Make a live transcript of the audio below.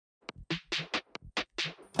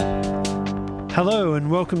Hello and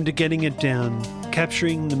welcome to Getting It Down,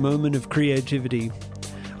 capturing the moment of creativity.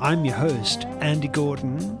 I'm your host, Andy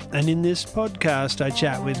Gordon, and in this podcast I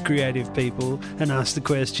chat with creative people and ask the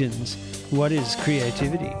questions, what is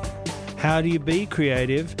creativity? How do you be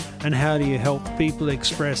creative? And how do you help people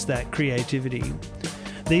express that creativity?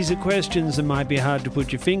 These are questions that might be hard to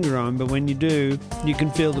put your finger on, but when you do, you can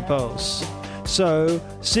feel the pulse. So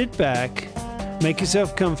sit back, make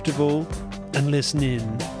yourself comfortable, and listen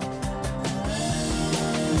in.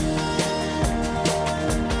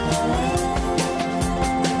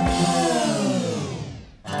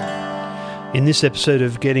 In this episode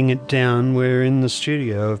of Getting It Down, we're in the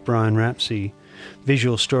studio of Brian Rapsey,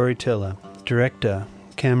 visual storyteller, director,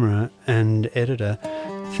 camera and editor.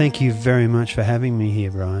 Thank you very much for having me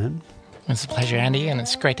here, Brian. It's a pleasure, Andy, and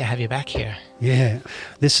it's great to have you back here. Yeah,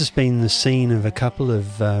 this has been the scene of a couple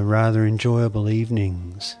of rather enjoyable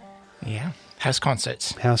evenings. Yeah, house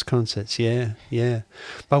concerts. House concerts, yeah.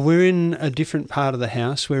 But we're in a different part of the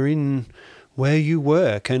house. We're in where you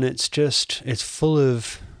work, and it's full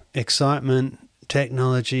of excitement,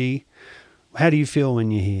 technology. How do you feel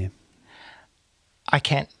when you're here? I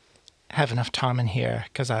can't have enough time in here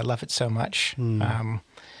because I love it so much. And,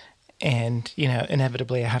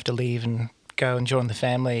 inevitably I have to leave and go and join the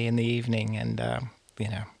family in the evening. And, I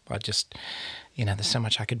just, there's so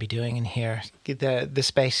much I could be doing in here. The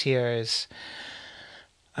space here is,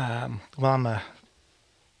 I'm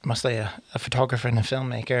mostly a photographer and a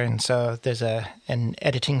filmmaker, and so there's an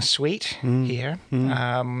editing suite here,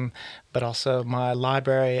 but also my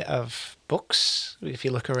library of books. If you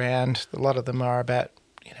look around, a lot of them are about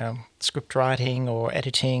script writing or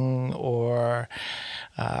editing or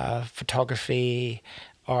photography,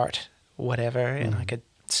 art, whatever, and I could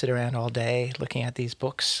sit around all day looking at these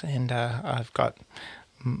books, and I've got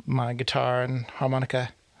my guitar and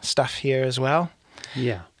harmonica stuff here as well.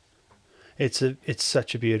 Yeah. It's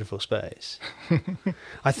such a beautiful space.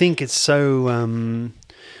 I think it's so,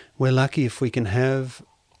 we're lucky if we can have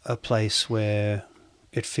a place where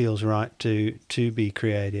it feels right to be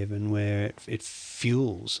creative and where it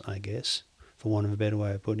fuels, I guess, for want of a better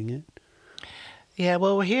way of putting it. Yeah,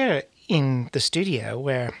 well, we're here in the studio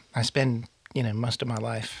where I spend, most of my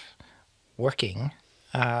life working,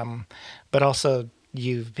 but also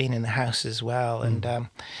you've been in the house as well, and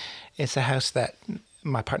it's a house that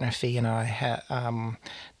my partner Fee and I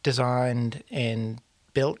designed and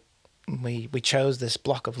built. We chose this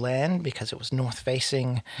block of land because it was north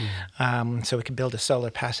facing, so we could build a solar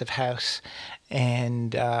passive house,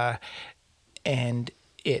 and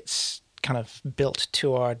it's kind of built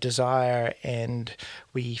to our desire, and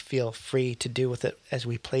we feel free to do with it as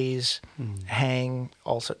we please. Hang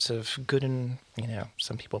all sorts of good and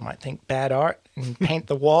some people might think bad art and paint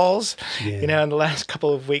the walls. In the last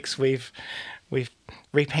couple of weeks we've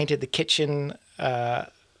repainted the kitchen and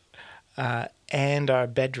our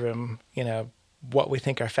bedroom, what we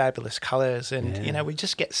think are fabulous colors. And, we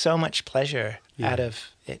just get so much pleasure out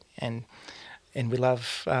of it. And we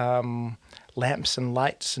love lamps and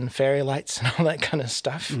lights and fairy lights and all that kind of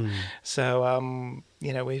stuff. So,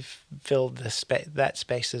 we've filled that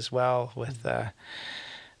space as well with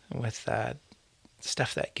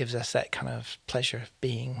stuff that gives us that kind of pleasure of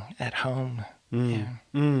being at home.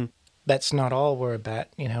 That's not all we're about.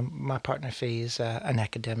 My partner Fee is an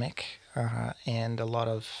academic, and a lot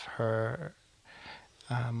of her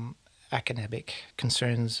academic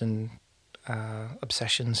concerns and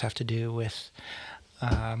obsessions have to do with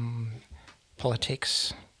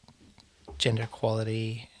politics, gender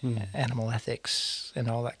equality, animal ethics, and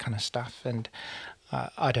all that kind of stuff. And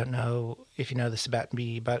I don't know if you know this about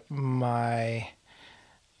me, but I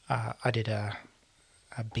did a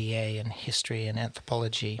BA in history and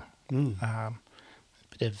anthropology. A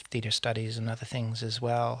bit of theater studies and other things as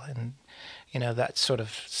well, and that sort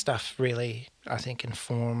of stuff really, I think,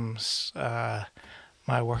 informs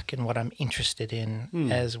my work and what I'm interested in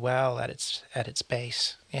as well at its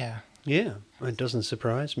base. Yeah, it doesn't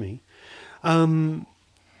surprise me. Can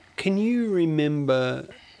you remember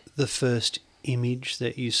the first image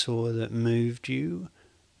that you saw that moved you?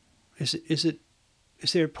 Is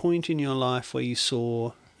there a point in your life where you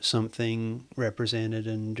saw something represented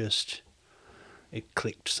and just it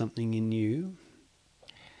clicked something in you?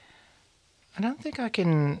 I don't think I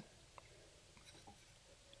can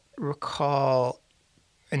recall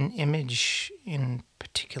an image in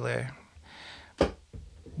particular.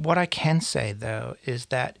 What I can say, though, is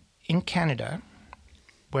that in Canada,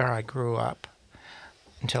 where I grew up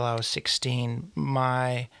until I was 16,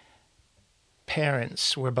 my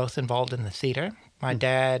parents were both involved in the theater. My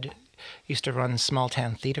dad used to run small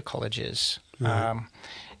town theater colleges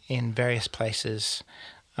in various places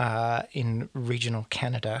in regional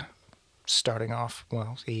Canada, starting off.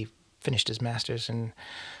 Well, he finished his master's in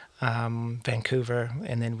Vancouver,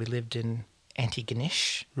 and then we lived in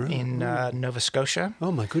Antigonish in Nova Scotia.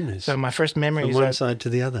 Oh my goodness! So my first memories from one side to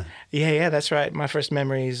the other. Yeah, that's right. My first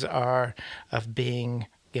memories are of being,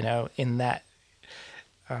 in that,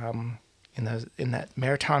 in that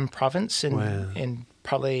maritime province, and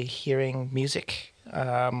probably hearing music.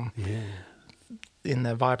 In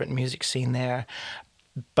the vibrant music scene there,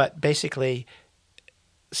 but basically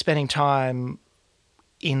spending time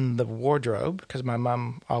in the wardrobe, because my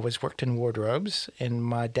mum always worked in wardrobes, and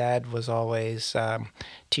my dad was always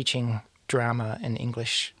teaching drama in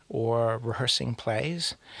English or rehearsing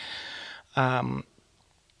plays. And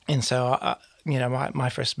so, my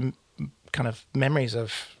first kind of memories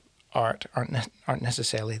of art aren't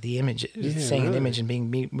necessarily the image, seeing an image and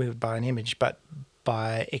being moved by an image, but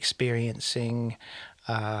by experiencing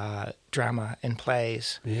drama in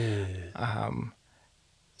plays.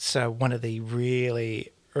 So one of the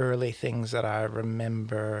really early things that I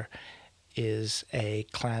remember is a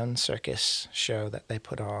clown circus show that they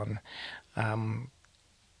put on,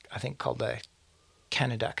 I think called the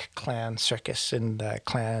Canaduck Clown Circus, and the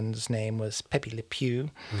clown's name was Pepe Le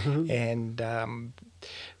Pew. And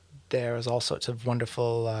there was all sorts of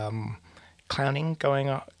wonderful clowning going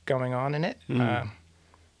on in it.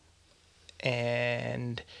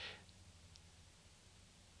 And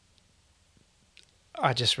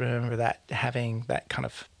I just remember that having that kind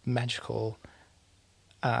of magical,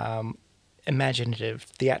 imaginative,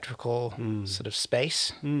 theatrical sort of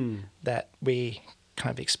space that we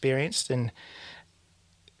kind of experienced, and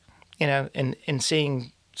and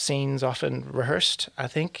seeing scenes often rehearsed, I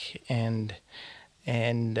think, and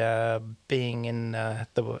being in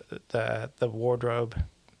the wardrobe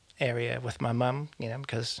area with my mum,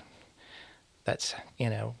 because that's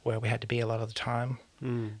where we had to be a lot of the time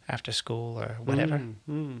after school or whatever.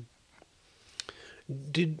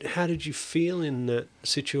 How did you feel in that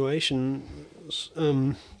situation?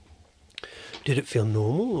 Did it feel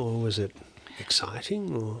normal, or was it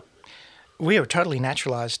exciting? Or we were totally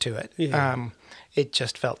naturalized to it. It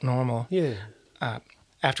just felt normal.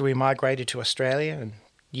 After we migrated to Australia, and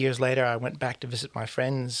years later I went back to visit my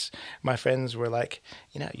friends. My friends were like,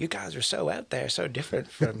 you guys are so out there, so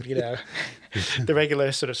different from, the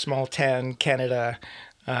regular sort of small town Canada,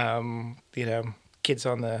 kids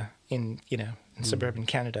in suburban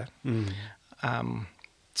Canada.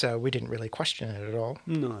 So we didn't really question it at all.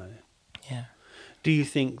 No. Yeah. Do you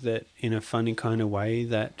think that in a funny kind of way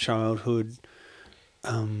that childhood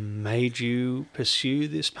made you pursue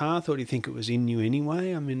this path, or do you think it was in you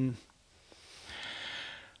anyway? I mean,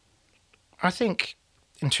 I think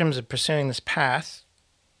in terms of pursuing this path,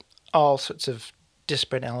 all sorts of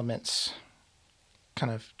disparate elements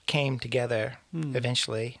kind of came together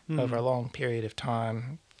eventually over a long period of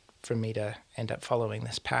time for me to end up following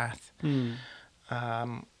this path.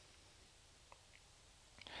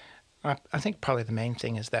 I think probably the main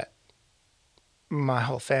thing is that my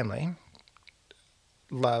whole family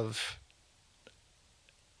love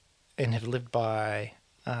and have lived by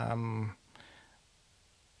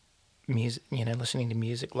music, listening to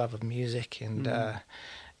music, love of music, and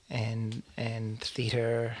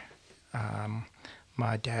theatre.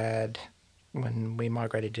 My dad, when we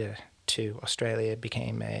migrated to Australia,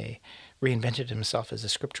 reinvented himself as a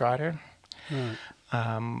scriptwriter.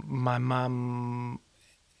 My mum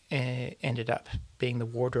ended up being the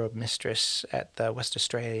wardrobe mistress at the West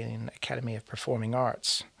Australian Academy of Performing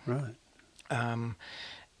Arts. Right.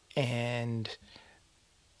 And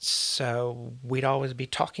so we'd always be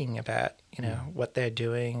talking about, what they're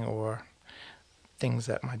doing, or things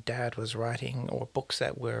that my dad was writing, or books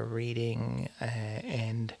that we're reading,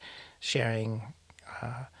 and sharing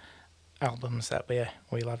albums that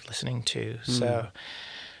we loved listening to. So,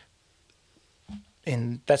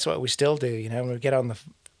 and that's what we still do. When we get on the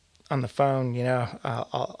phone,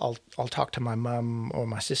 I'll talk to my mum or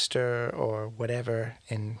my sister or whatever,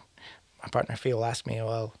 and my partner Phil will ask me,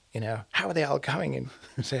 well, how are they all going? And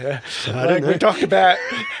say, we talked about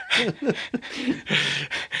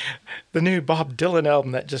the new Bob Dylan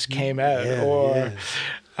album that just came out,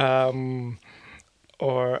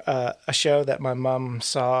 or a show that my mum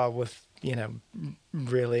saw with,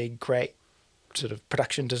 really great sort of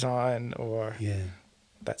production design, or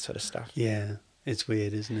that sort of stuff. Yeah, it's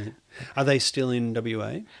weird, isn't it? Are they still in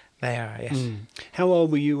WA? They are, yes. How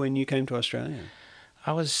old were you when you came to Australia?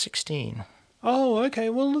 I was 16. Oh, okay.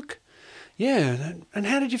 Well, look. Yeah. And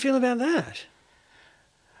how did you feel about that?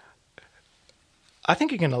 I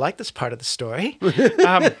think you're going to like this part of the story.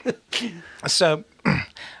 So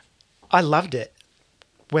I loved it.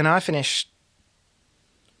 When I finished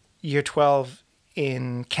year 12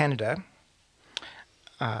 in Canada,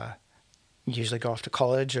 usually go off to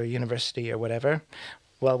college or university or whatever.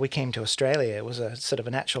 Well, we came to Australia. It was a sort of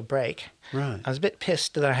a natural break. Right. I was a bit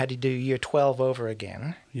pissed that I had to do year 12 over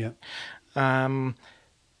again. Yeah.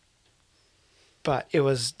 But it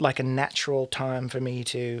was like a natural time for me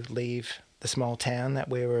to leave the small town that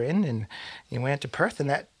we were in, and we went to Perth, and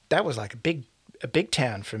that was like a big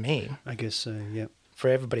town for me. I guess so, yeah. For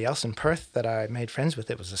everybody else in Perth that I made friends with,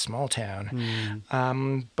 it was a small town.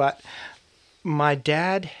 But my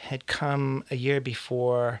dad had come a year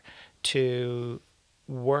before to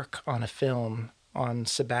work on a film on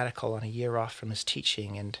sabbatical on a year off from his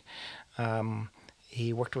teaching, and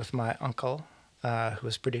he worked with my uncle who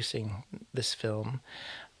was producing this film,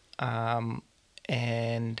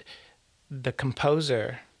 and the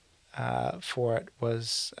composer for it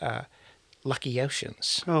was Lucky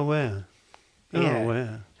Oceans. Oh, wow. Yeah.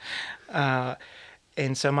 Oh, wow.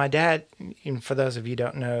 And so my dad, and for those of you who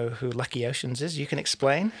don't know who Lucky Oceans is, you can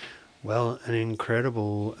explain? Well, an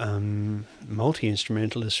incredible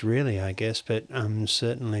multi-instrumentalist, really, I guess, but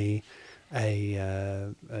certainly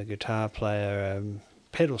a guitar player,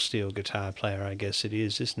 pedal steel guitar player, I guess it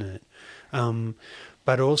is, isn't it?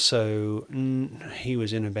 But also, he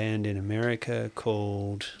was in a band in America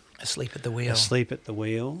called Asleep at the Wheel. Asleep at the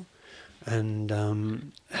Wheel, and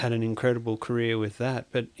had an incredible career with that.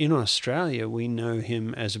 But in Australia, we know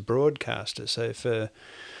him as a broadcaster. So for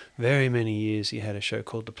very many years, he had a show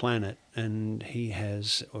called The Planet, and he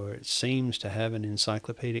has, or it seems to have, an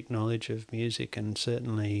encyclopedic knowledge of music, and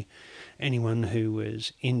certainly anyone who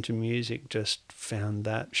was into music just found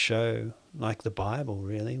that show like the Bible,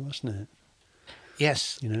 really, wasn't it?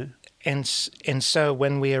 Yes. You know? And so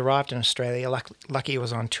when we arrived in Australia, Lucky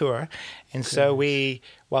was on tour, and so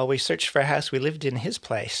while we searched for a house, we lived in his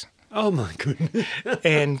place. Oh my goodness!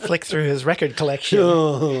 And flicked through his record collection.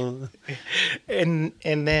 Oh. And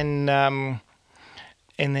then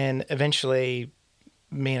eventually,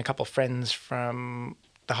 me and a couple of friends from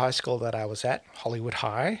the high school that I was at, Hollywood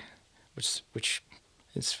High, which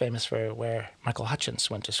is famous for where Michael Hutchence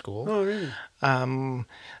went to school. Oh, really?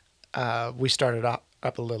 We started up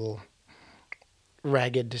a little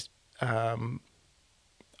ragged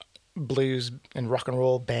blues and rock and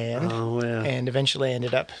roll band. Oh, wow. And eventually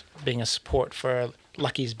ended up being a support for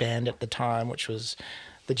Lucky's band at the time, which was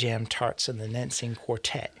the Jam Tarts and the Nancing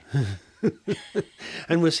Quartet.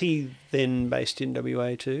 And was he then based in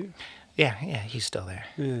WA too? Yeah, he's still there.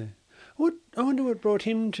 Yeah. I wonder what brought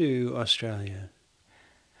him to Australia.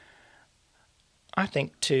 I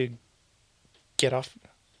think to get off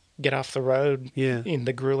the road in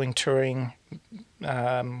the grueling touring,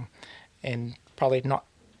 and probably not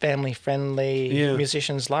family-friendly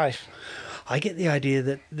musician's life. I get the idea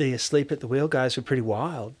that the Asleep at the Wheel guys were pretty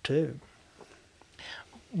wild too.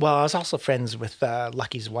 Well, I was also friends with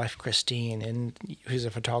Lucky's wife, Christine, and who's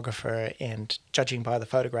a photographer, and judging by the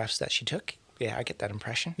photographs that she took, I get that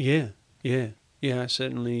impression. Yeah,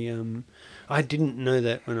 certainly. I didn't know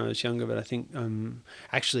that when I was younger, but I think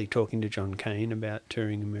actually talking to John Cain about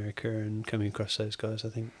touring America and coming across those guys, I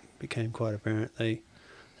think became quite apparent they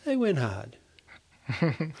went hard.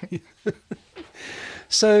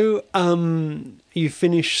 So you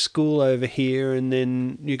finish school over here, and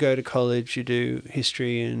then you go to college. You do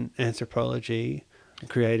history and anthropology, and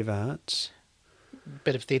creative arts.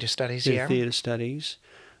 Bit of theatre studies, Theatre studies.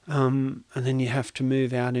 And then you have to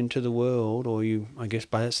move out into the world, or I guess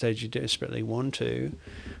by that stage you desperately want to.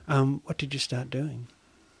 What did you start doing?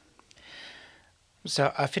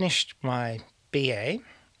 So I finished my BA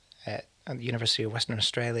at the University of Western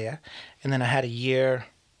Australia, and then I had a year.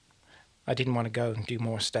 I didn't want to go and do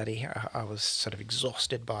more study. I was sort of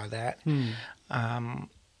exhausted by that,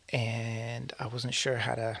 and I wasn't sure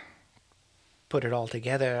how to put it all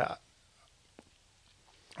together.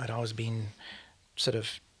 I'd always been sort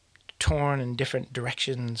of torn in different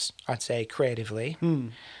directions, I'd say, creatively.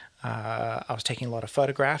 I was taking a lot of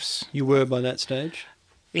photographs. You were by that stage?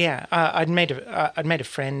 Yeah, I'd made a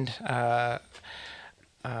friend,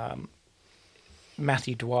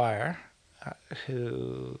 Matthew Dwyer,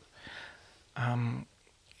 who,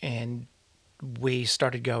 and we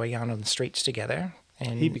started going out on the streets together.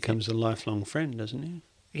 And he becomes a lifelong friend, doesn't he?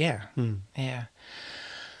 Yeah, yeah.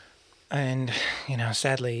 And,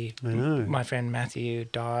 sadly, my friend Matthew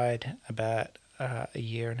died about a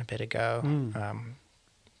year and a bit ago.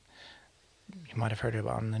 You might have heard it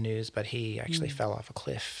on the news, but he actually fell off a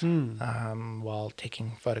cliff while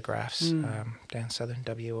taking photographs down southern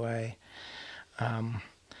WA.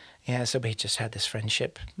 So we just had this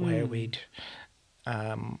friendship where we'd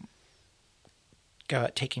go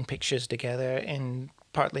out taking pictures together, and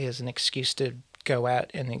partly as an excuse to go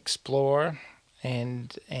out and explore,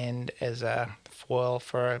 and as a foil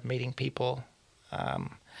for meeting people.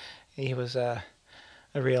 He was a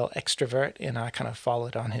real extrovert, and I kind of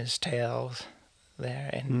followed on his tails there,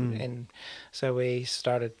 and so we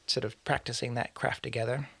started sort of practicing that craft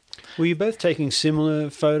together. Were you both taking similar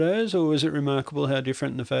photos, or was it remarkable how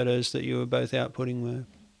different the photos that you were both outputting were?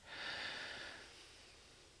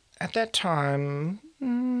 At that time,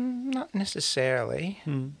 not necessarily.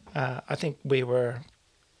 I think we were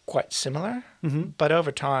quite similar, but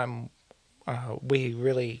over time, we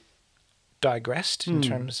really digressed in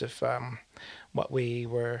terms of what we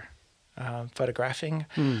were photographing.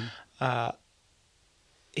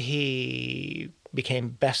 He became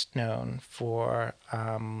best known for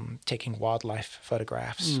taking wildlife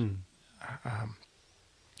photographs,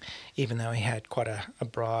 even though he had quite a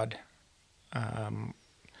broad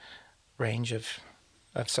range of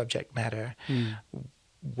subject matter,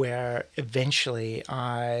 where eventually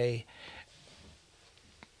I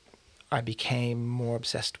became more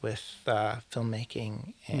obsessed with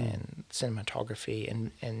filmmaking and cinematography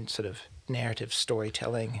and sort of narrative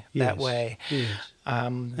storytelling that way. Yes.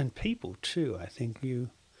 And people too, I think you...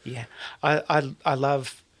 Yeah. I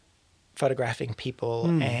love photographing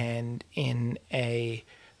people and in a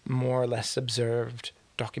more or less observed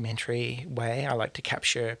documentary way. I like to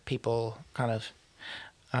capture people kind of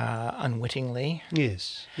unwittingly.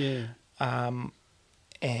 Yes, yeah.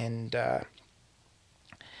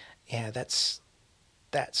 Yeah, that's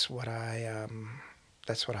what I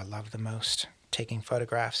love the most, taking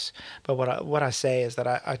photographs. But what I say is that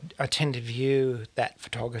I tend to view that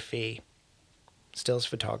photography, stills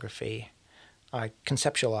photography, I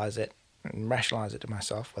conceptualize it and rationalize it to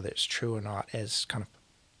myself, whether it's true or not, as kind of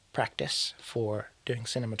practice for doing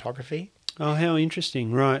cinematography. Oh, how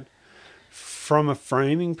interesting! Right, from a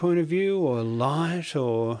framing point of view, or light,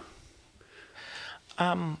 or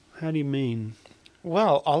how do you mean?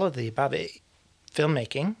 Well, all of the above.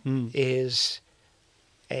 Filmmaking is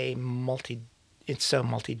it's so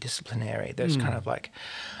multidisciplinary. There's kind of like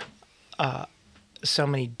so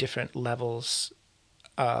many different levels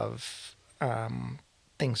of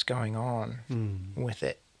things going on with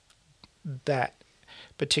it, that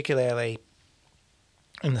particularly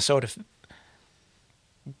in the sort of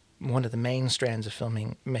one of the main strands of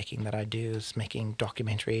making that I do is making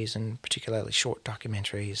documentaries, and particularly short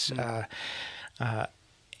documentaries.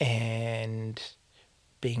 And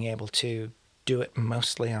being able to do it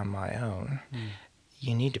mostly on my own,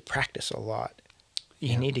 you need to practice a lot.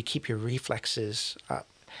 You need to keep your reflexes up,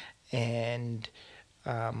 and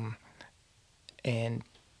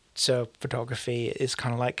so photography is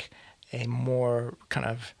kind of like a more kind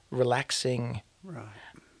of relaxing,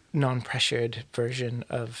 non-pressured version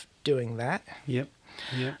of doing that. Yep.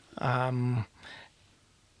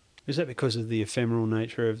 Is that because of the ephemeral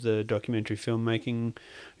nature of the documentary filmmaking?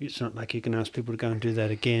 It's not like you can ask people to go and do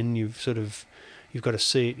that again. You've got to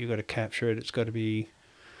see it, you've got to capture it. It's got to be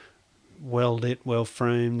well lit, well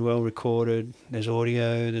framed, well recorded. There's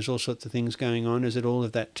audio, there's all sorts of things going on. Is it all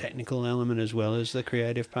of that technical element as well as the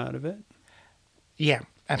creative part of it? Yeah,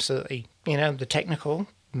 absolutely. The technical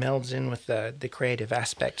melds in with the creative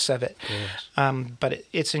aspects of it. But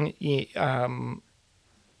it's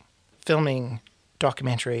filming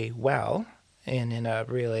documentary well, and in a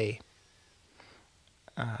really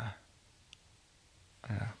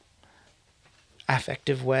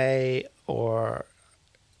affective way, or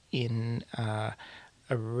in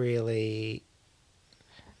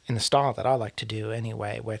in the style that I like to do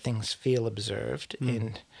anyway, where things feel observed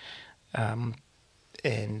and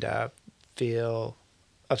feel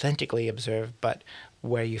authentically observed, but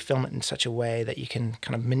where you film it in such a way that you can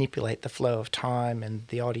kind of manipulate the flow of time and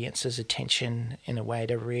the audience's attention in a way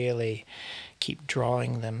to really keep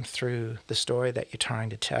drawing them through the story that you're trying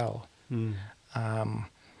to tell.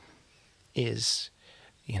 There's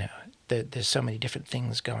so many different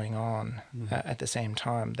things going on at the same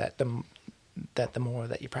time that the more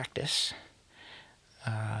that you practice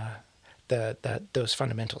those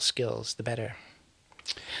fundamental skills, the better.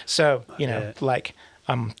 So, like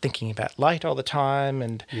I'm thinking about light all the time,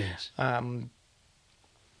 and and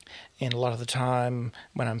a lot of the time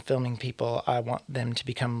when I'm filming people, I want them to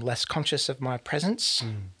become less conscious of my presence,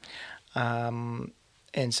 and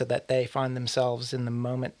so that they find themselves in the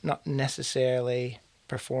moment, not necessarily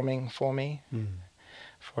performing for me.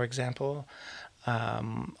 For example, I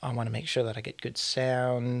want to make sure that I get good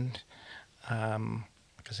sound,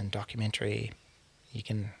 because in documentary you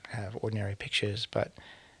can have ordinary pictures, but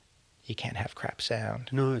you can't have crap sound.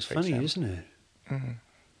 No, it's funny, isn't it?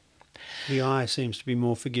 The eye seems to be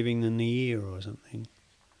more forgiving than the ear or something.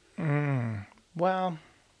 Well,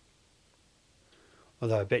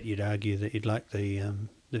 Although I bet you'd argue that you'd like the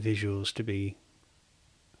visuals to be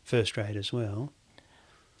first rate as well.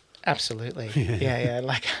 Absolutely. Yeah.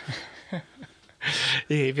 Like,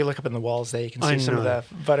 if you look up in the walls there, you can see some of the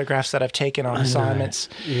photographs that I've taken on assignments.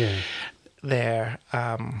 Yeah. There.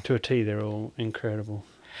 To a T, they're all incredible.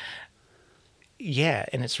 Yeah,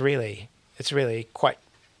 and it's really quite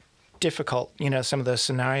difficult, some of those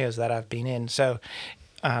scenarios that I've been in. So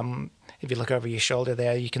if you look over your shoulder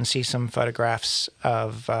there, you can see some photographs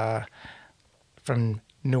of from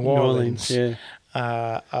New Orleans. Yeah.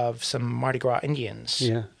 Of some Mardi Gras Indians,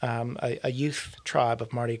 Yeah. A youth tribe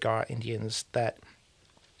of Mardi Gras Indians.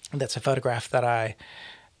 That's a photograph that I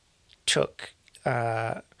took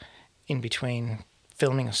in between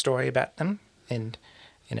filming a story about them, and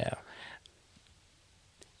it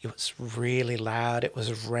was really loud. It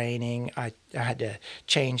was raining. I had to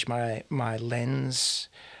change my lens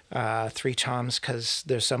 3 times because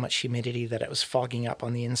there's so much humidity that it was fogging up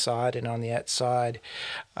on the inside and on the outside.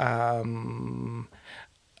 I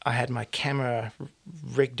had my camera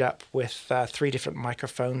rigged up with 3 different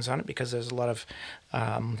microphones on it because there's a lot of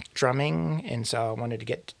drumming, and so I wanted to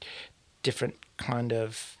get different kind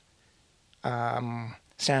of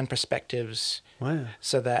sound perspectives. Wow.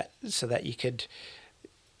 So that you could,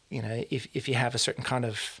 if you have a certain kind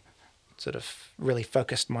of sort of really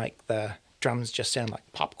focused mic, the drums just sound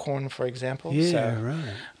like popcorn, for example. Yeah,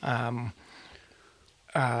 right.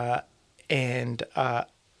 And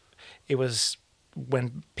it was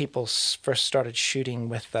when people first started shooting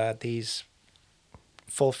with these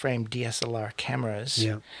full-frame DSLR cameras,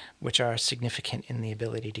 which are significant in the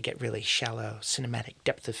ability to get really shallow cinematic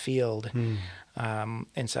depth of field.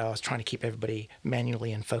 And so I was trying to keep everybody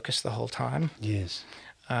manually in focus the whole time. Yes.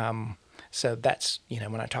 So that's,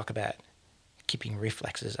 when I talk about keeping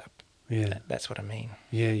reflexes up, that's what I mean.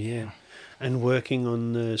 Yeah. And working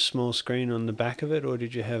on the small screen on the back of it, or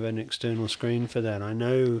did you have an external screen for that? I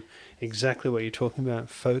know exactly what you're talking about.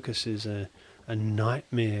 Focus is a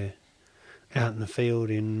nightmare out in the field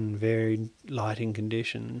in varied lighting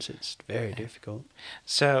conditions. It's very difficult.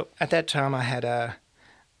 So at that time I had a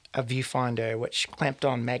viewfinder which clamped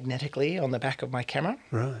on magnetically on the back of my camera.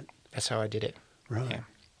 Right. That's how I did it. Right. Yeah.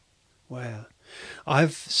 Wow.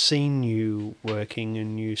 I've seen you working,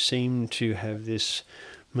 and you seem to have this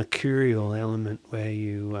mercurial element where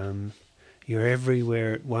you're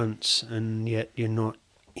everywhere at once, and yet you're not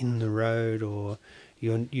in the road, or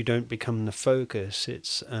you don't become the focus.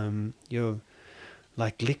 It's you're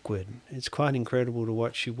like liquid. It's quite incredible to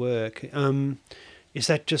watch you work. Is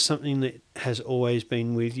that just something that has always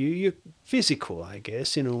been with you? You're physical, I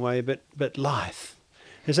guess, in a way, but lithe.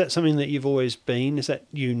 Is that something that you've always been? Is that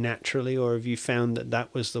you naturally, or have you found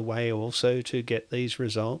that was the way also to get these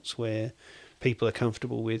results where people are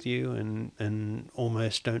comfortable with you and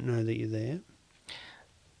almost don't know that you're there?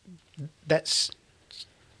 That's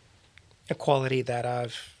a quality that I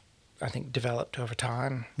think, developed over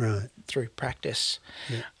time, right, through practice.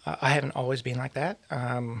 Yeah. I haven't always been like that.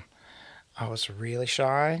 I was really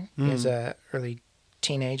shy as a early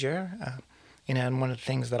teenager, and one of the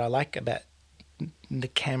things that I like about the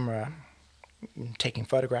camera, taking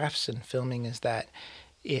photographs and filming, is that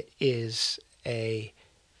it is a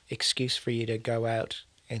excuse for you to go out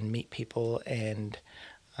and meet people, and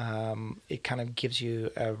it kind of gives you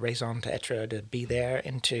a raison d'etre to be there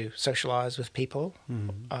and to socialize with people,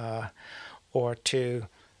 or to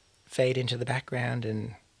fade into the background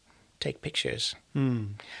and take pictures.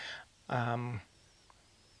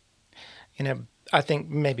 I think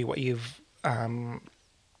maybe what you've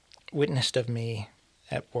witnessed of me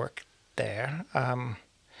at work there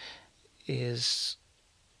is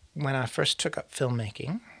when I first took up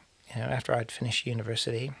filmmaking. After I'd finished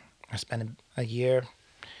university, I spent a year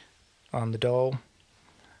on the dole,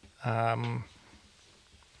 playing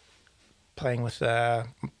with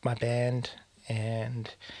my band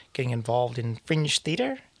and getting involved in fringe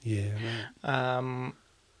theater. Yeah, right.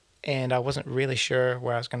 And I wasn't really sure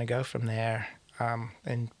where I was going to go from there.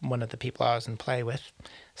 And one of the people I was in play with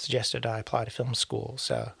suggested I apply to film school.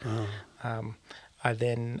 So I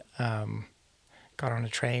then got on a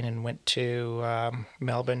train and went to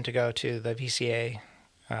Melbourne to go to the VCA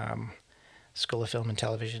School of Film and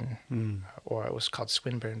Television, or it was called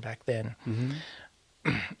Swinburne back then.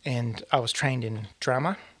 And I was trained in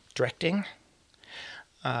drama, directing.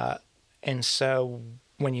 And so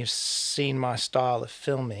when you've seen my style of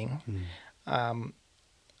filming,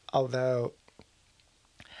 although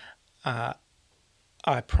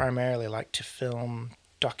I primarily like to film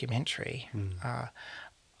documentary,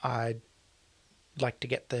 I'd like to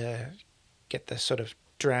get the sort of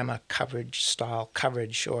drama coverage style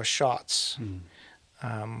coverage or shots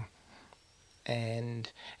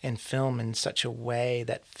and film in such a way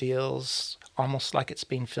that feels almost like it's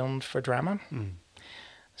been filmed for drama.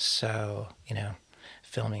 So,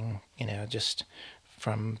 filming, just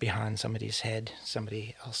from behind somebody's head,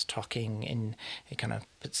 somebody else talking, and it kind of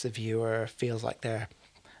puts the viewer, feels like they're,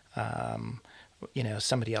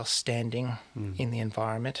 somebody else standing in the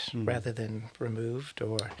environment rather than removed,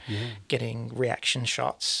 or getting reaction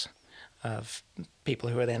shots of people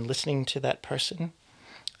who are then listening to that person.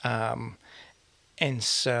 And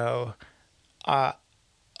so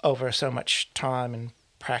over so much time and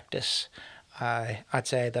practice, I'd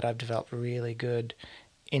say that I've developed really good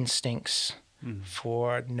instincts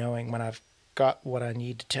for knowing when I've got what I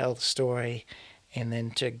need to tell the story, and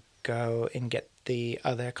then to go and get the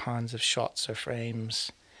other kinds of shots or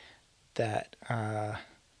frames that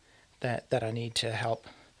that I need to help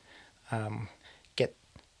get,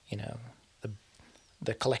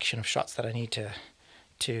 the collection of shots that I need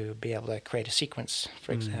to be able to create a sequence,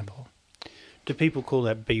 for example. Do people call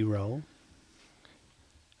that B-roll?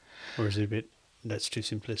 Or is it a bit, that's too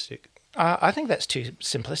simplistic? I think that's too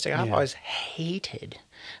simplistic. Yeah. I've always hated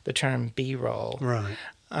the term B-roll. Right.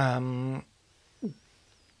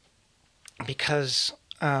 Because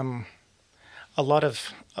a lot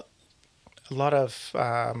of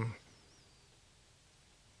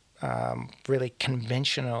really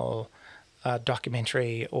conventional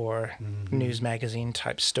documentary or news magazine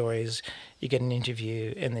type stories, you get an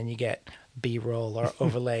interview and then you get B-roll or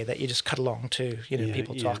overlay that you just cut along to,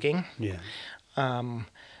 people talking. Yeah.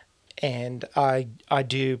 And I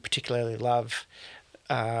do particularly love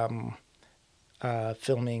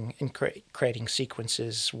filming and creating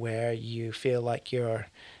sequences where you feel like you're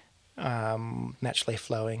naturally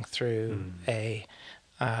flowing through a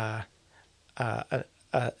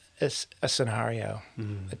scenario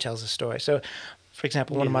that tells a story. So, for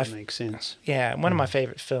example, one of my makes sense. Yeah, one of my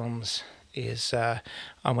favorite films is I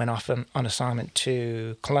went off on assignment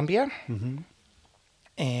to Colombia,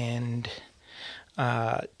 and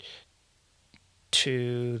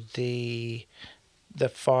to the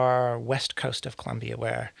far west coast of Colombia,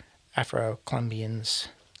 where Afro-Colombians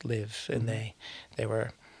live, and they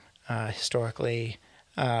were historically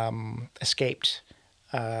escaped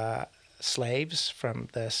slaves from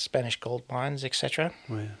the Spanish gold mines, etc.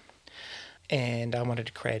 Wow. And I wanted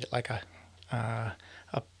to create like a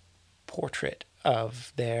portrait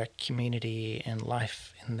of their community and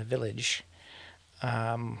life in the village.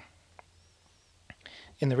 And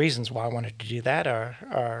the reasons why I wanted to do that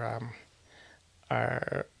are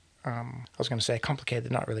I was going to say complicated.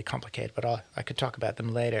 They're not really complicated, but I could talk about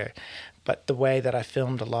them later. But the way that I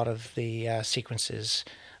filmed a lot of the sequences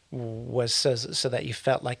was so that you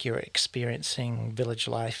felt like you were experiencing village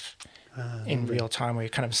life in real time, where you're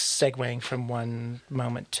kind of segueing from one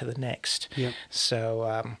moment to the next. Yep.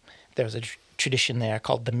 So there was a tradition there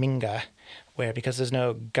called the Minga, where because there's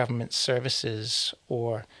no government services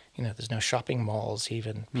or there's no shopping malls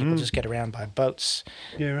even, people just get around by boats.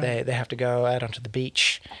 Yeah, right. They have to go out onto the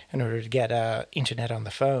beach in order to get internet on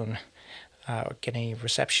the phone or get any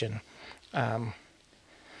reception. And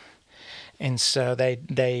so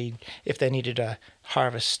they if they needed to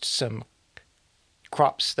harvest some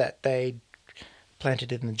crops that they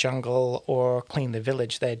planted in the jungle or clean the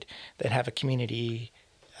village, they'd have a community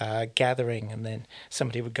gathering, and then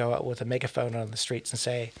somebody would go out with a megaphone on the streets and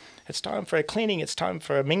say, "It's time for a cleaning, it's time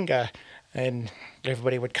for a minga," and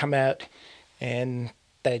everybody would come out and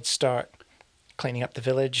they'd start cleaning up the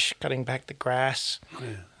village, cutting back the grass,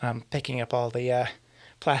 picking up all the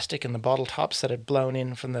plastic and the bottle tops that had blown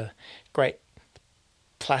in from the great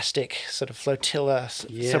plastic sort of flotilla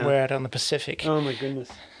somewhere out on the Pacific. Oh my goodness.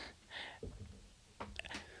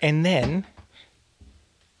 And then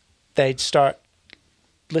they'd start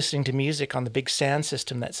listening to music on the big sound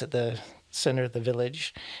system that's at the center of the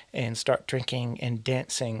village and start drinking and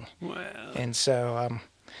dancing. Wow. And so,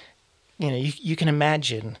 you can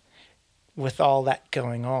imagine with all that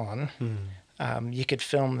going on, you could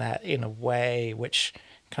film that in a way which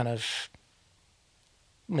kind of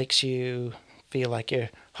makes you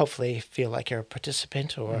hopefully feel like you're a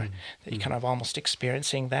participant, or that you're kind of almost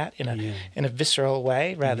experiencing that in a visceral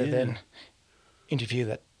way, rather than interview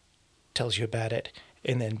that tells you about it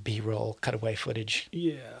and then B-roll cutaway footage.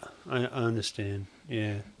 Yeah, I understand.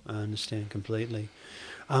 Yeah, I understand completely.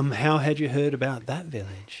 How had you heard about that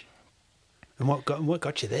village? And what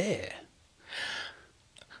got you there?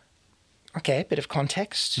 Okay, a bit of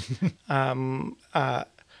context.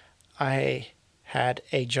 I had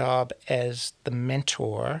a job as the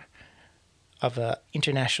mentor of an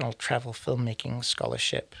international travel filmmaking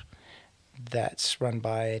scholarship that's run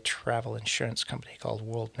by a travel insurance company called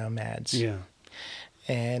World Nomads. Yeah.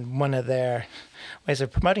 And one of their ways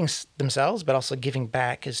of promoting themselves, but also giving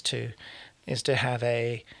back, is to have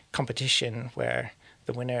a competition where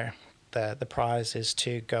the winner, the prize is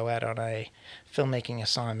to go out on a filmmaking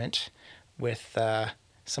assignment with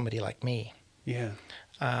somebody like me. Yeah.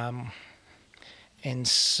 And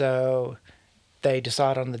so they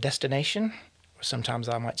decide on the destination, or sometimes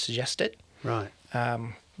I might suggest it. Right.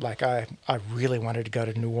 Like I really wanted to go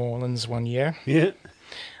to New Orleans one year. Yeah.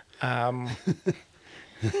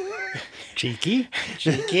 Cheeky.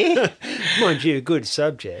 Mind you, good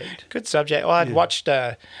subject. Good subject. Well, I'd watched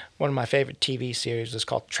one of my favorite TV series was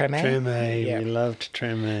called Treme. Treme. Yeah. We loved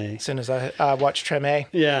Treme. As soon as I watched Treme,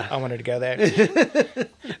 Yeah. I wanted to go there.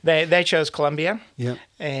 They chose Colombia. Yeah.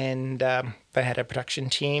 And they had a production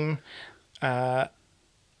team that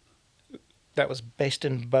was based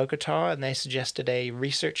in Bogota, and they suggested a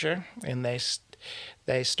researcher, and they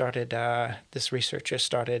started. This researcher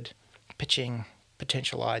started pitching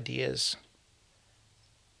potential ideas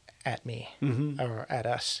at me or at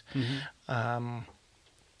us. And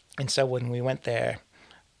so when we went there,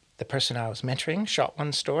 the person I was mentoring shot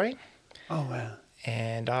one story. Oh, wow.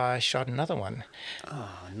 And I shot another one.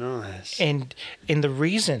 Oh, nice. And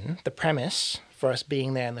the premise for us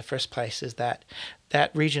being there in the first place is that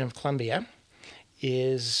region of Colombia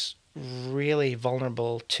is really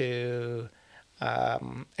vulnerable to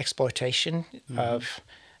exploitation of,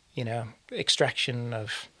 extraction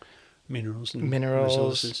of minerals and minerals.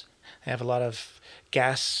 resources. They have a lot of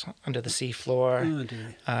gas under the sea floor. Oh,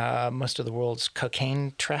 dear. Most of the world's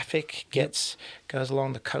cocaine traffic goes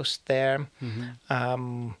along the coast there.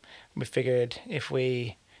 We figured if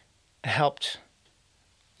we helped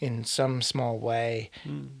in some small way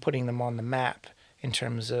putting them on the map in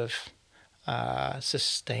terms of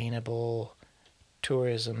sustainable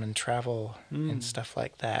tourism and travel and stuff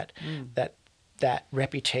like that, that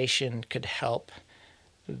reputation could help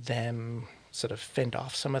them sort of fend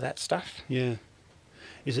off some of that stuff. Yeah.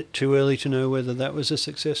 Is it too early to know whether that was a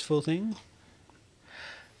successful thing?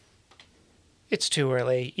 It's too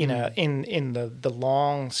early, in the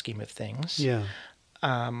long scheme of things. Yeah.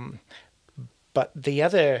 But the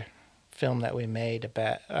other film that we made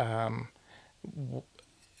about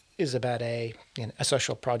is about a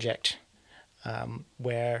social project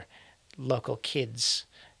where local kids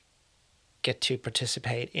get to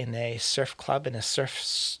participate in a surf club and a surf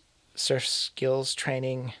skills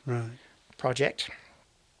training project,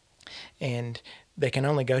 and they can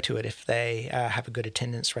only go to it if they have a good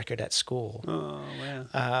attendance record at school. Oh,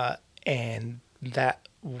 wow. And that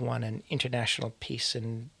won an International Peace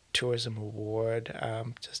and Tourism Award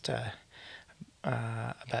just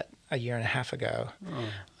about a year and a half ago.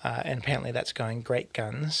 And apparently that's going great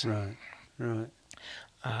guns. Right.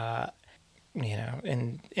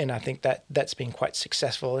 And I think that's been quite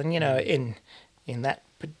successful. And, in that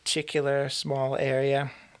particular small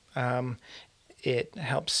area, it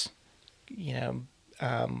helps,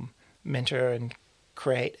 mentor and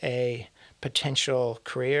create a potential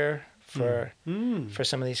career for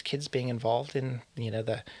some of these kids being involved in,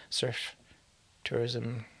 the surf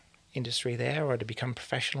tourism industry there, or to become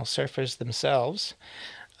professional surfers themselves,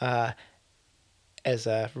 as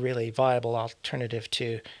a really viable alternative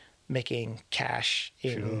to making cash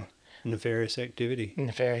in nefarious activity.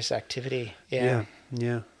 Yeah.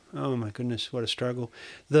 Oh my goodness, what a struggle.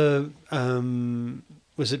 The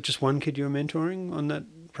was it just one kid you were mentoring on that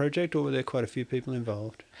project, or were there quite a few people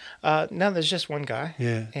involved? No, there's just one guy.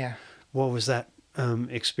 Yeah. What was that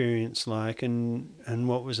experience like, and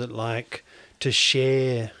what was it like to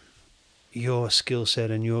share your skill set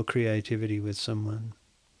and your creativity with someone?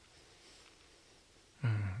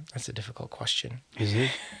 That's a difficult question. Is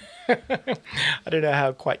it? I don't know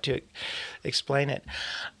how quite to explain it.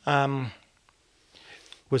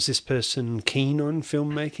 Was this person keen on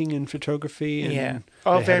filmmaking and photography? And yeah.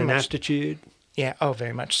 They Very had an much. aptitude? Yeah. Oh,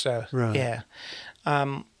 very much so. Right. Yeah.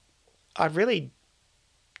 I really,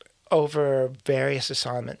 over various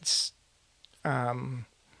assignments,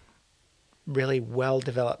 really well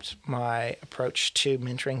developed my approach to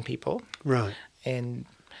mentoring people. Right. And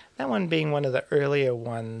that one being one of the earlier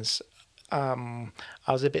ones, I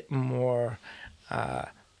was a bit more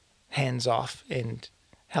hands-off and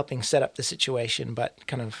helping set up the situation, but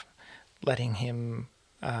kind of letting him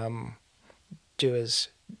do his,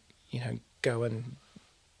 go and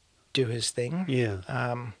do his thing. Yeah.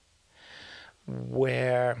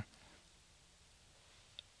 Where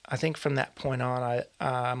I think from that point on,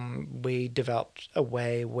 we developed a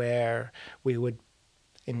way where we would,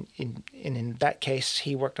 in that case,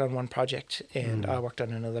 he worked on one project and I worked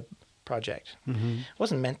on another project. Mm-hmm. It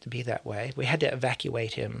wasn't meant to be that way. We had to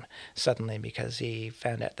evacuate him suddenly because he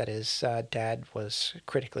found out that his dad was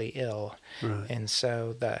critically ill. Right. And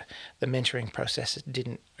so the mentoring process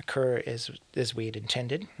didn't occur as we had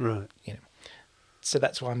intended. Right. You know, so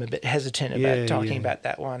that's why I'm a bit hesitant about talking about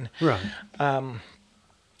that one. Right.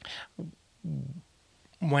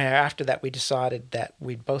 Where after that we decided that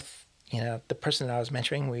we'd both, you know, the person that I was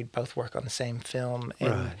mentoring, we'd both work on the same film,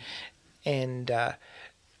 and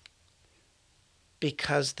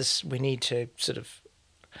because we need to sort of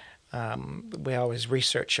we always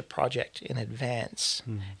research a project in advance,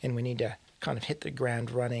 and we need to kind of hit the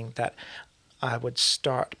ground running. That I would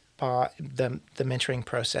start by the mentoring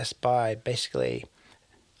process by basically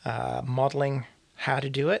modeling how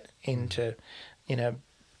to do it into, you know,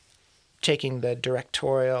 taking the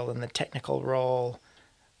directorial and the technical role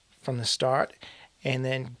from the start, and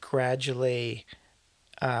then gradually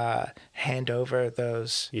hand over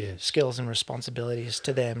those skills and responsibilities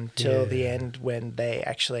to them till the end, when they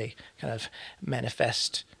actually kind of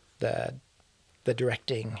manifest the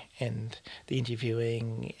directing and the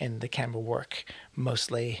interviewing and the camera work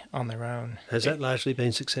mostly on their own. Has that largely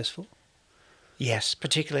been successful? Yes,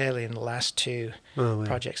 particularly in the last two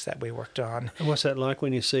projects that we worked on. And what's that like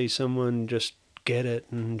when you see someone just get it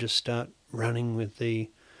and just start running with the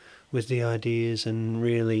ideas and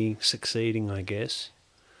really succeeding, I guess?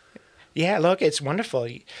 Yeah, look, it's wonderful.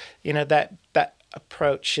 You know, that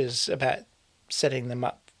approach is about setting them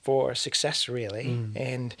up for success, really.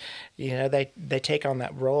 And, you know, they take on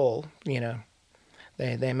that role, you know,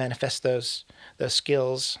 they manifest those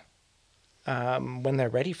skills when they're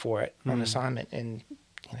ready for it on assignment, and,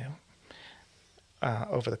 you know,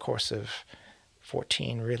 over the course of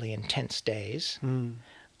 14 really intense days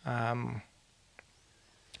of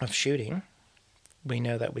shooting, we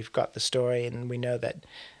know that we've got the story, and we know that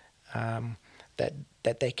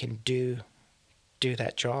that they can do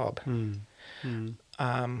that job. And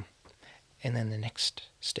then the next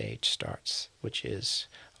stage starts, which is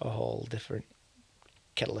a whole different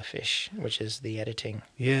kettle of fish, which is the editing.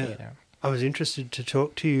 Yeah. You know. I was interested to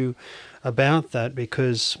talk to you about that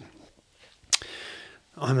because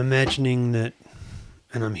I'm imagining that,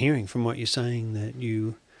 and I'm hearing from what you're saying, that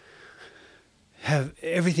you have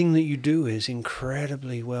everything that you do is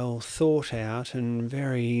incredibly well thought out and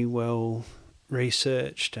very well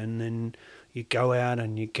researched, and then you go out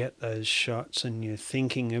and you get those shots and you're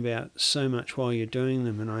thinking about so much while you're doing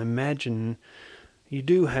them. And I imagine you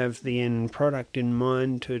do have the end product in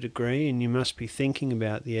mind to a degree, and you must be thinking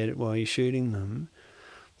about the edit while you're shooting them.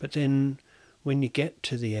 But then when you get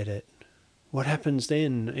to the edit, what happens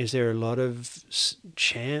then? Is there a lot of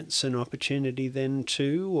chance and opportunity then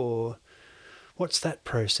too, or what's that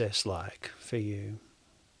process like for you?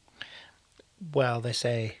 Well, they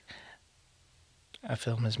say a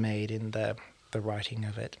film is made in the writing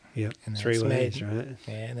of it. Yeah, and 3 ways, right?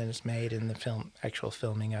 Yeah, and then it's made in the actual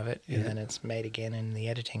filming of it, and then it's made again in the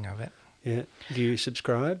editing of it. Yeah. Do you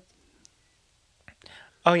subscribe?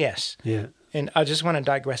 Oh, yes. Yeah. And I just want to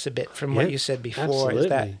digress a bit from what you said before. Absolutely. Is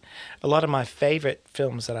that a lot of my favorite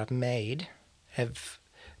films that I've made have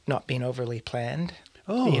not been overly planned.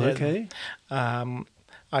 Oh, okay.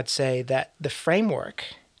 I'd say that the framework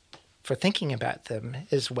for thinking about them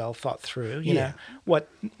is well thought through. You know, what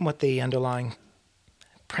the underlying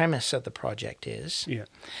premise of the project is. Yeah.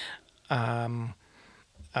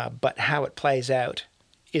 But how it plays out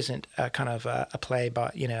isn't a kind of a play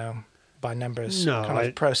by, you know, by numbers kind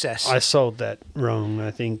of process. I sold that wrong,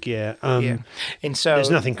 I think, yeah. And so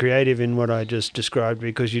there's nothing creative in what I just described,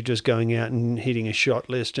 because you're just going out and hitting a shot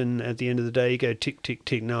list, and at the end of the day you go tick, tick,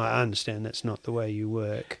 tick. No, I understand that's not the way you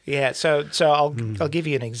work. Yeah, so I'll give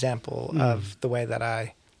you an example of the way that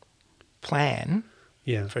I plan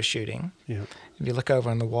for shooting. Yeah. If you look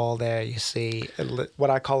over on the wall there, you see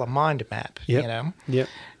what I call a mind map, you know? Yep.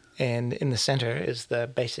 And in the center is the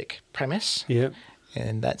basic premise. Yep.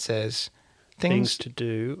 And that says things to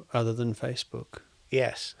do other than Facebook.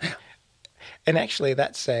 Yes. And actually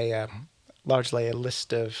that's largely a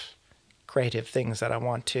list of creative things that I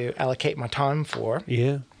want to allocate my time for.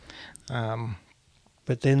 Yeah.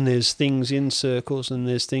 But then there's things in circles, and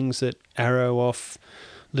there's things that arrow off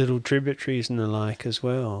little tributaries and the like as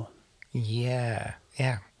well. Yeah,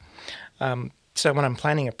 yeah. So when I'm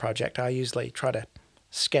planning a project, I usually try to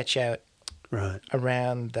sketch out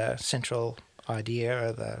around the central idea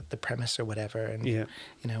or the premise or whatever, and you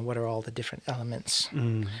know, what are all the different elements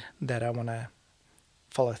that I want to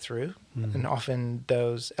follow through. And often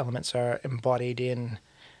those elements are embodied in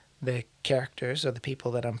the characters or the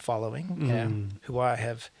people that I'm following, you know, who I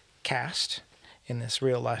have cast in this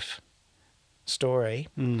real life story.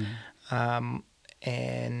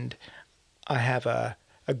 and I have a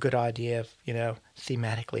good idea of,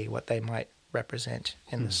 thematically what they might represent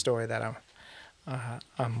in the story that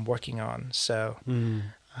I'm working on. So,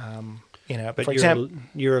 But for example,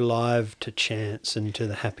 you're alive to chance and to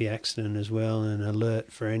the happy accident as well, and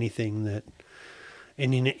alert for anything that,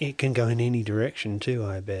 and it can go in any direction too,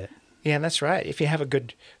 I bet. yeah, that's right. If you have a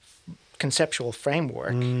good conceptual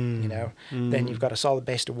framework, then you've got a solid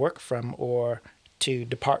base to work from or to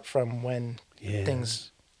depart from when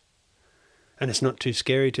things. And it's not too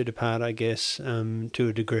scary to depart, I guess, to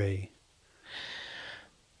a degree.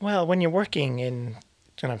 Well, when you're working in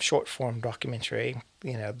kind of short form documentary,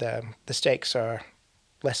 the stakes are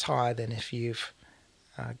less high than if you've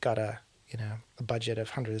got a budget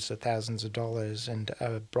of hundreds of thousands of dollars and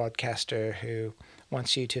a broadcaster who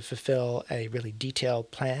wants you to fulfill a really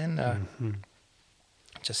detailed plan.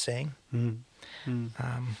 Just saying. A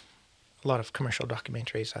lot of commercial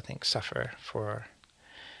documentaries, I think, suffer for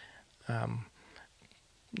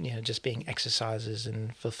just being exercises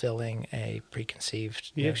in fulfilling a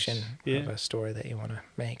preconceived notion of a story that you want to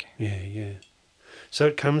make. Yeah. So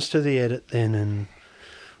it comes to the edit then, and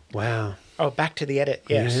wow. Oh, back to the edit,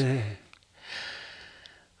 yes. Yeah.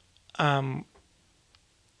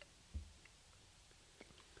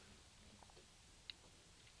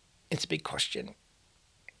 It's a big question.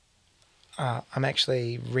 I'm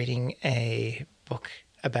actually reading a book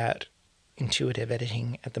about intuitive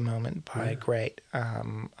editing at the moment by a great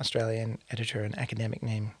Australian editor and academic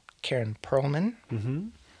named Karen Perlman. Mm-hmm.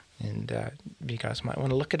 And you guys might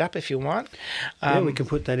want to look it up if you want. We can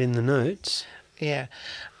put that in the notes. Yeah.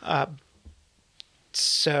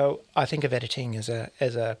 So I think of editing as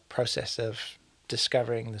a process of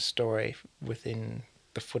discovering the story within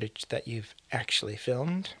the footage that you've actually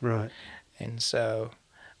filmed. Right. And so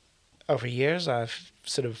over years, I've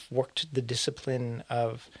sort of worked the discipline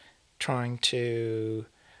of trying to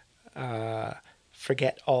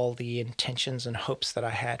forget all the intentions and hopes that I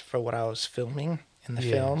had for what I was filming in the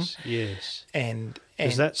film. Yes. And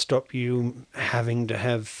does that stop you having to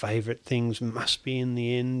have favourite things must be in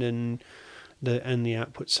the end, and the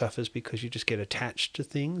output suffers because you just get attached to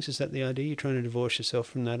things? Is that the idea? You're trying to divorce yourself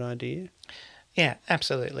from that idea? Yeah,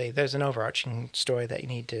 absolutely. There's an overarching story that you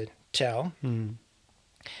need to tell.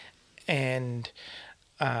 And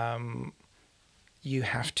you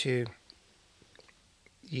have to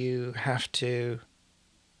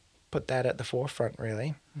put that at the forefront,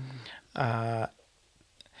 really.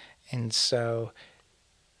 And so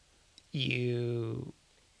you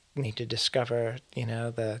need to discover,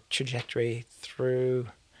 the trajectory through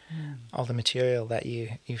all the material that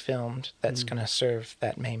you filmed that's going to serve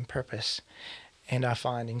that main purpose. And I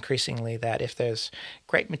find increasingly that if there's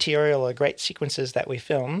great material or great sequences that we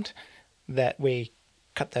filmed, that we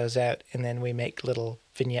cut those out and then we make little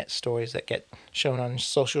vignette stories that get shown on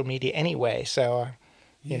social media anyway. So,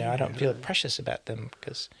 I don't feel precious about them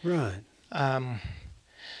because... Right.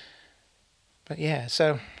 But yeah,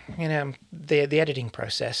 so, the editing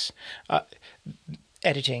process,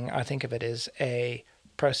 editing, I think of it as a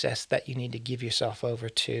process that you need to give yourself over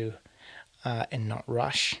to and not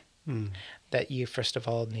rush. That you, first of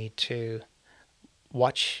all, need to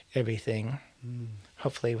watch everything,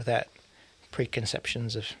 hopefully without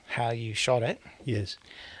preconceptions of how you shot it. Yes.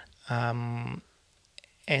 And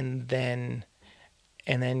then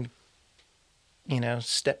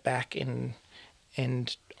step back and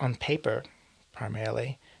on paper,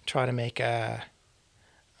 primarily, try to make a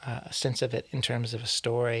sense of it in terms of a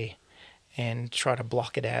story and try to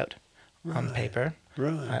block it out on paper.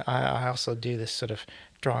 Right. I also do this sort of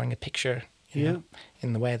drawing a picture in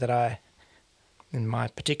the way that in my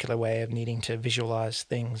particular way of needing to visualize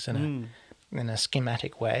things in a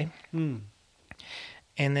schematic way. And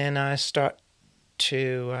then I start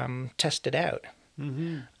to test it out.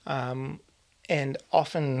 And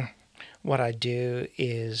often what I do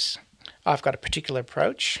is I've got a particular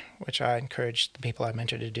approach, which I encourage the people I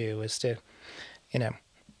mentor to do, is to,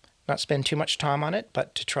 not spend too much time on it,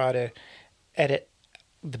 but to try to edit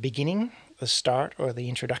the beginning, the start, or the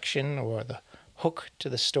introduction, or the hook to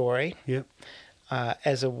the story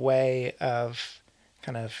as a way of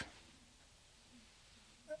kind of,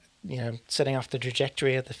 setting off the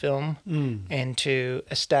trajectory of the film and to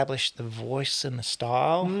establish the voice and the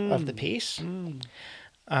style of the piece.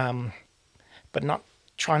 But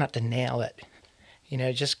try not to nail it.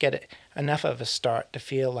 Just get it enough of a start to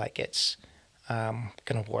feel like it's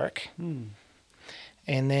going to work.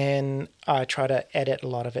 And then I try to edit a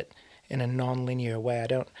lot of it in a non-linear way. I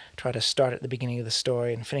don't try to start at the beginning of the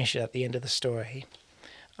story and finish it at the end of the story.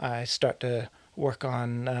 I start to work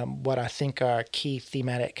on what I think are key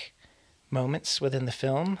thematic moments within the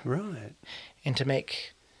film, Right. and to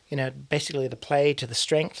make, basically the play to the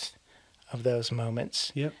strength of those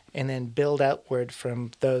moments, Yep. and then build outward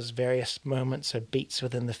from those various moments or beats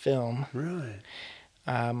within the film, Right.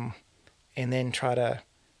 and then try to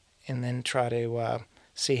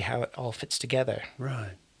see how it all fits together.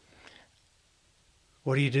 Right.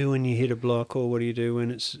 What do you do when you hit a block, or what do you do when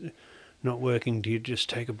it's not working? Do you just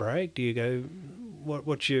take a break? Do you go?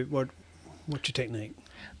 What's your technique?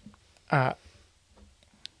 I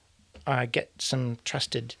get some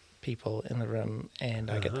trusted people in the room, and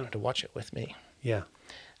I get them to watch it with me. Yeah.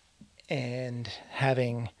 And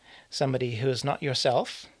having somebody who is not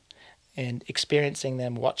yourself and experiencing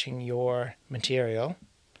them watching your material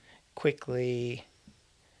quickly,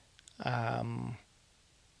 I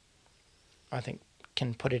think,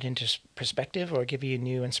 can put it into perspective or give you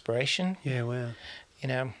new inspiration. Yeah. Wow.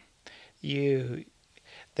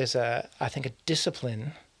 There's I think, a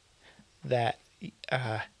discipline that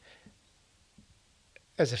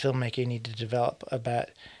as a filmmaker you need to develop about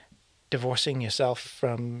divorcing yourself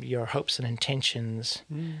from your hopes and intentions,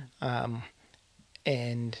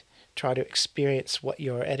 and try to experience what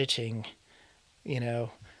you're editing,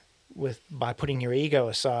 by putting your ego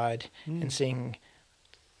aside and seeing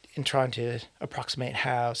and trying to approximate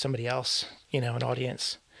how somebody else, an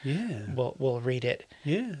audience, will read it.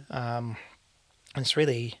 Yeah. And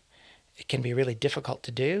it can be really difficult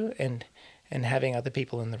to do, and having other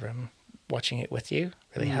people in the room watching it with you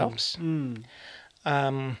really helps.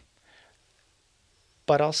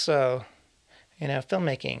 But also,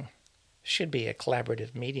 filmmaking should be a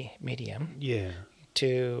collaborative medium. Yeah.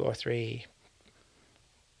 2 or 3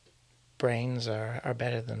 brains are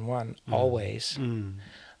better than one, always.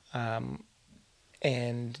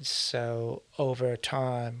 And so over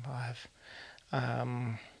time, I've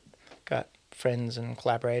got friends and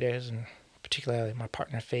collaborators, and particularly my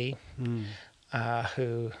partner Fee,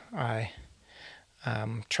 who I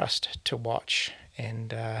trust to watch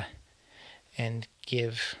and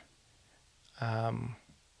give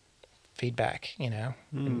feedback,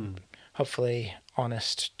 and hopefully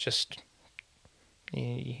honest, just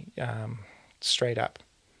straight up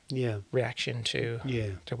reaction to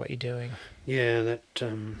what you're doing. Yeah,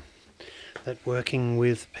 that working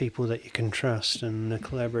with people that you can trust and the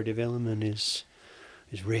collaborative element is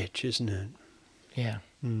rich, isn't it? Yeah.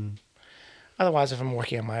 Otherwise, if I'm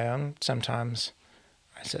working on my own, sometimes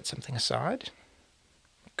I set something aside,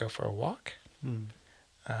 go for a walk,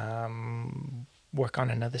 work on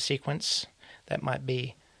another sequence that might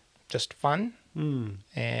be just fun,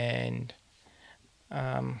 and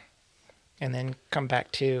then come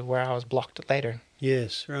back to where I was blocked later.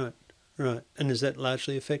 Yes, right. And is that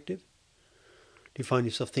largely effective? Do you find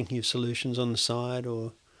yourself thinking of solutions on the side,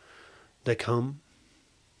 or they come?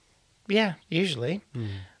 Yeah, usually.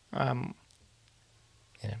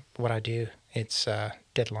 What I do, it's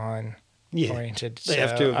deadline oriented. They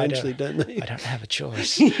have to eventually, don't they? I don't have a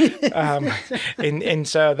choice. And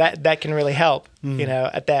so that can really help,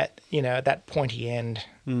 at that pointy end.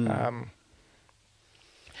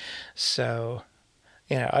 So,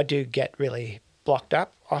 I do get really blocked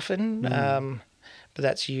up often, but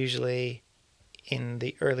that's usually in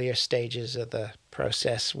the earlier stages of the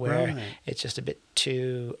process where it's just a bit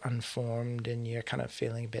too unformed and you're kind of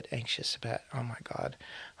feeling a bit anxious about, oh my God,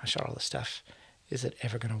 I shot all this stuff. Is it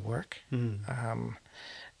ever going to work?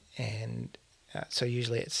 So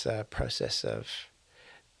usually it's a process of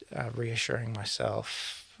reassuring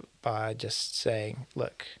myself by just saying,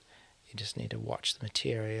 look, you just need to watch the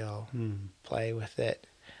material, play with it.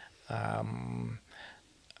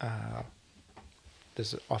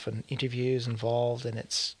 There's often interviews involved, and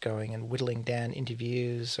it's going and whittling down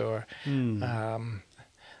interviews, or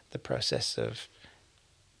the process of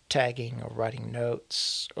tagging or writing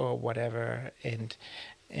notes or whatever, and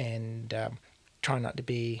try not to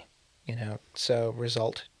be, so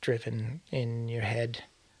result driven in your head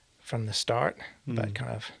from the start, but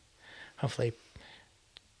kind of hopefully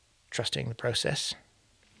trusting the process.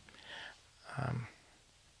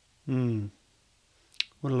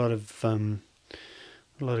 What a lot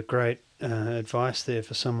of great advice there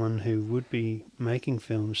for someone who would be making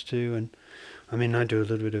films too. And I mean, I do a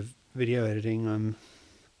little bit of video editing.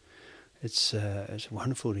 It's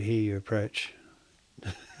wonderful to hear your approach.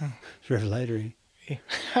 It's revelatory.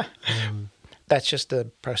 That's just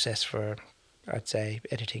the process for, I'd say,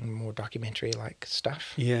 editing more documentary-like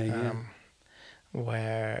stuff. Yeah.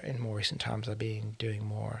 Where in more recent times I've been doing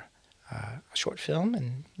more a short film,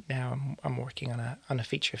 and now I'm working on a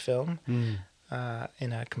feature film in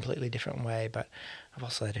a completely different way. But I've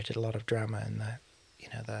also edited a lot of drama, and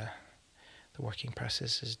the working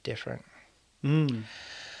process is different.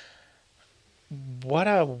 what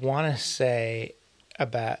I want to say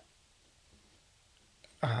about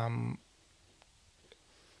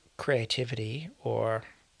creativity or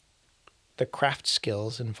the craft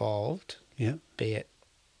skills involved, Yeah. be it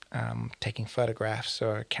taking photographs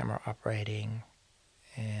or camera operating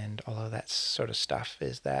and all of that sort of stuff,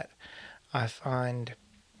 is that I find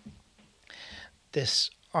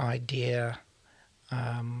this idea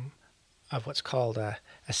of what's called a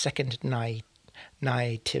second naivety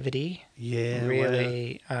Yeah.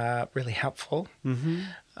 really really helpful. Wow.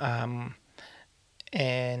 Mm-hmm.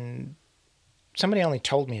 And somebody only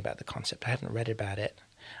told me about the concept. I haven't read about it,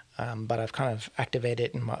 but I've kind of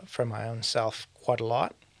activated it for my own self quite a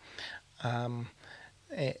lot.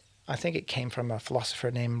 I think it came from a philosopher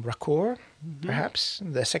named Ricoeur, perhaps.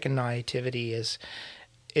 The second naivety is,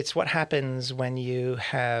 it's what happens when you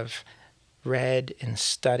have read and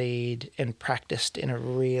studied and practiced in a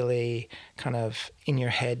really kind of in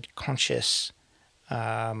your head conscious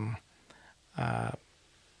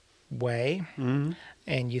way,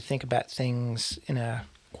 and you think about things in a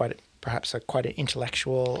perhaps quite an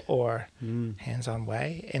intellectual or hands-on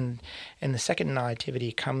way. And the second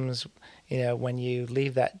naivety comes, when you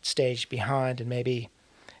leave that stage behind and maybe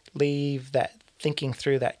leave that thinking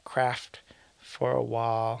through that craft for a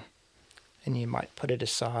while, and you might put it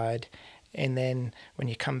aside. And then when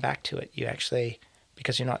you come back to it, you actually,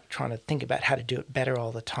 because you're not trying to think about how to do it better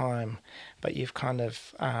all the time, but you've kind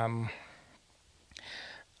of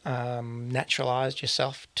naturalized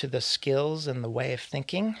yourself to the skills and the way of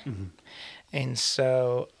thinking. And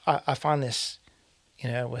so I find this,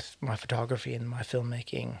 with my photography and my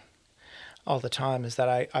filmmaking all the time, is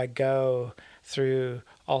that I go through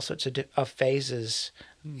all sorts of phases,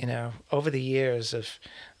 over the years of,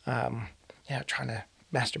 trying to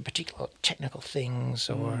master particular technical things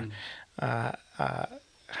or how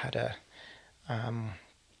to,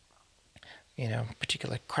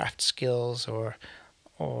 particular craft skills or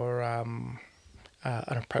an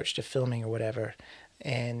approach to filming or whatever.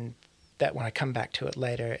 And that when I come back to it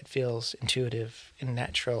later, it feels intuitive and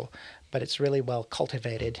natural, but it's really well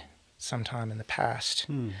cultivated sometime in the past.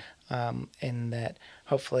 And that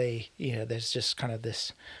hopefully, there's just kind of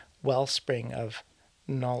this wellspring of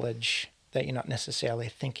knowledge that you're not necessarily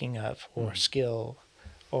thinking of, or skill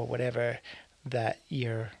or whatever, that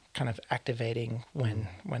you're kind of activating when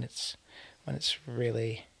it's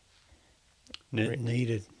really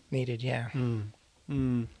Needed. Yeah.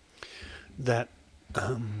 That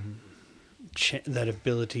that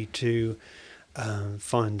ability to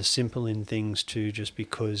find the simple in things too, just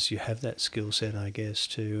because you have that skill set, I guess,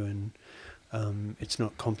 too, and it's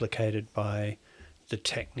not complicated by the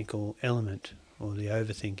technical element or the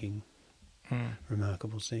overthinking.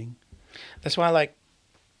 Remarkable thing. That's why I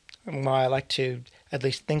like to at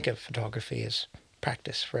least think of photography as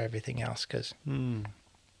practice for everything else, because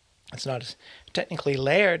it's not as technically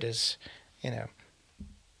layered as,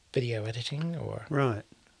 video editing or right,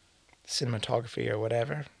 cinematography or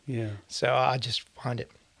whatever. Yeah. So I just find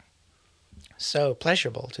it so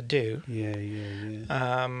pleasurable to do.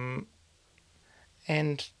 Yeah.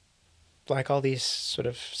 And like all these sort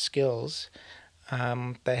of skills,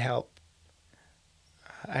 they help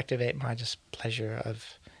activate my just pleasure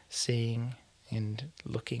of seeing and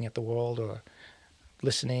looking at the world, or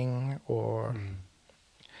listening, or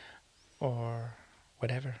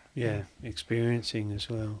whatever. Yeah, experiencing as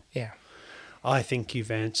well. Yeah. I think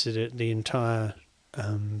you've answered it the entire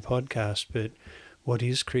podcast, but what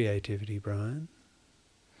is creativity, Brian?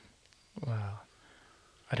 Well,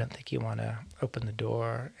 I don't think you want to open the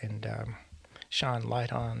door and shine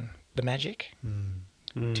light on the magic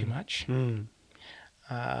too much.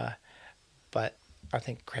 But I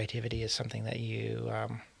think creativity is something that you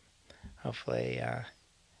hopefully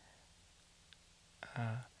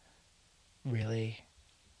really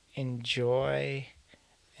enjoy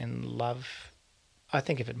and love. I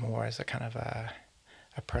think of it more as a kind of a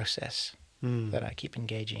process that I keep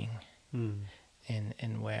engaging in,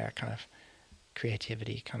 where kind of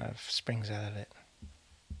creativity kind of springs out of it.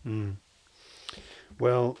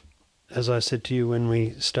 Well, as I said to you when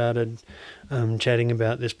we started chatting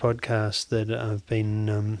about this podcast, that I've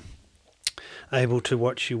been able to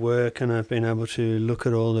watch your work, and I've been able to look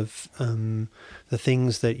at all of the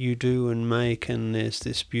things that you do and make, and there's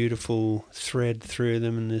this beautiful thread through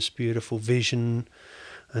them and this beautiful vision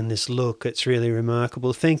and this look. It's really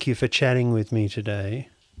remarkable. Thank you for chatting with me today.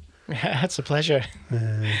 It's a pleasure.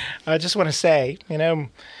 I just want to say,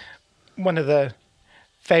 one of the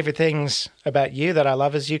favorite things about you that I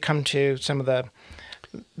love is you come to some of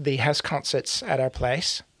the house concerts at our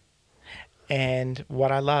place, And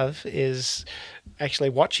what I love is actually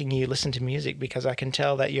watching you listen to music, because I can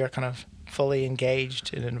tell that you're kind of fully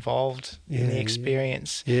engaged and involved in the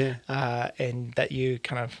experience. Yeah. And that you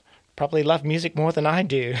kind of probably love music more than I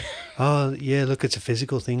do. Oh, yeah, look, it's a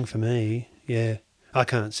physical thing for me. Yeah. I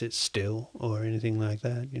can't sit still or anything like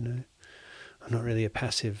that, you know. I'm not really a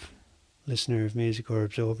passive listener of music or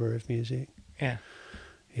absorber of music. Yeah.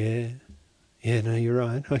 Yeah. Yeah, no, you're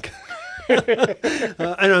right.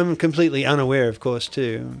 And I'm completely unaware, of course,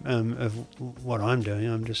 too, of what I'm doing.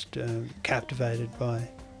 I'm just captivated by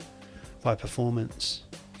performance.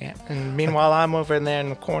 Yeah. And meanwhile, I'm over in there in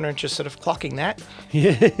the corner just sort of clocking that.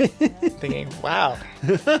 Yeah. Thinking, wow.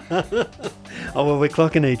 Oh, well, we're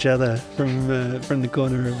clocking each other from the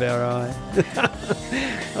corner of our eye.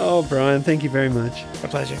 Oh, Brian, thank you very much. My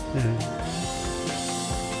pleasure.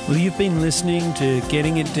 Well, you've been listening to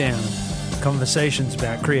Getting It Down, conversations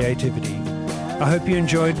about creativity. I hope you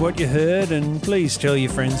enjoyed what you heard, and please tell your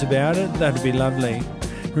friends about it. That'd be lovely.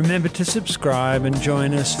 Remember to subscribe and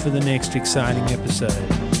join us for the next exciting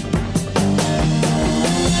episode.